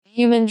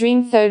Human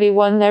Dream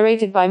 31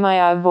 narrated by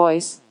my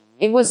voice.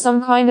 It was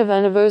some kind of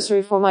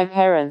anniversary for my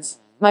parents.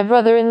 My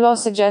brother-in-law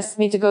suggests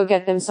me to go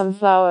get them some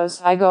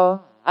flowers. I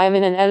go. I am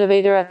in an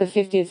elevator at the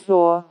 50th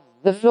floor.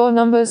 The floor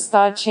numbers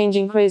start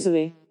changing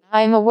crazily.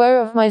 I am aware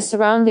of my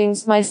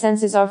surroundings. My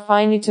senses are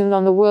finely tuned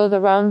on the world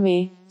around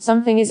me.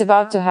 Something is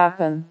about to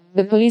happen.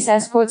 The police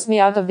escorts me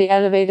out of the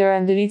elevator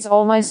and deletes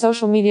all my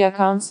social media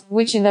accounts,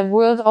 which in that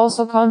world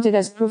also counted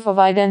as proof of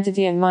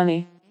identity and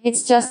money.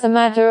 It's just a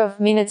matter of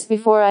minutes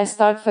before I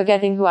start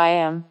forgetting who I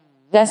am.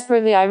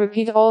 Desperately I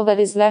repeat all that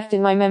is left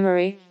in my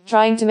memory,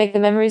 trying to make the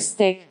memories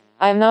stick.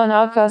 I am now an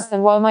outcast,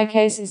 and while my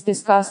case is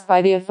discussed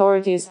by the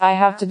authorities, I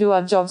have to do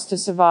odd jobs to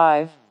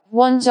survive.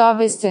 One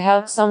job is to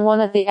help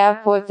someone at the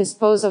airport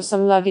dispose of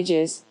some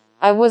luggages.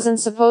 I wasn't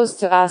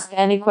supposed to ask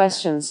any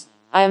questions.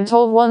 I am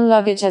told one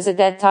luggage has a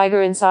dead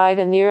tiger inside,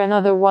 and near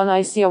another one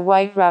I see a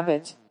white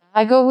rabbit.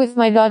 I go with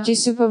my dodgy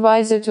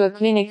supervisor to a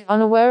clinic,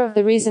 unaware of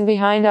the reason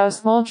behind our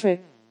small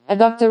trip. A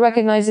doctor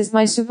recognizes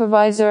my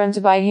supervisor, and to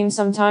buy him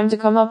some time to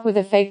come up with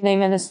a fake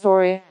name and a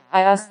story,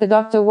 I ask the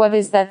doctor, what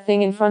is that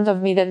thing in front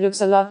of me that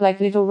looks a lot like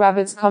little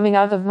rabbits coming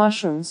out of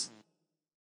mushrooms?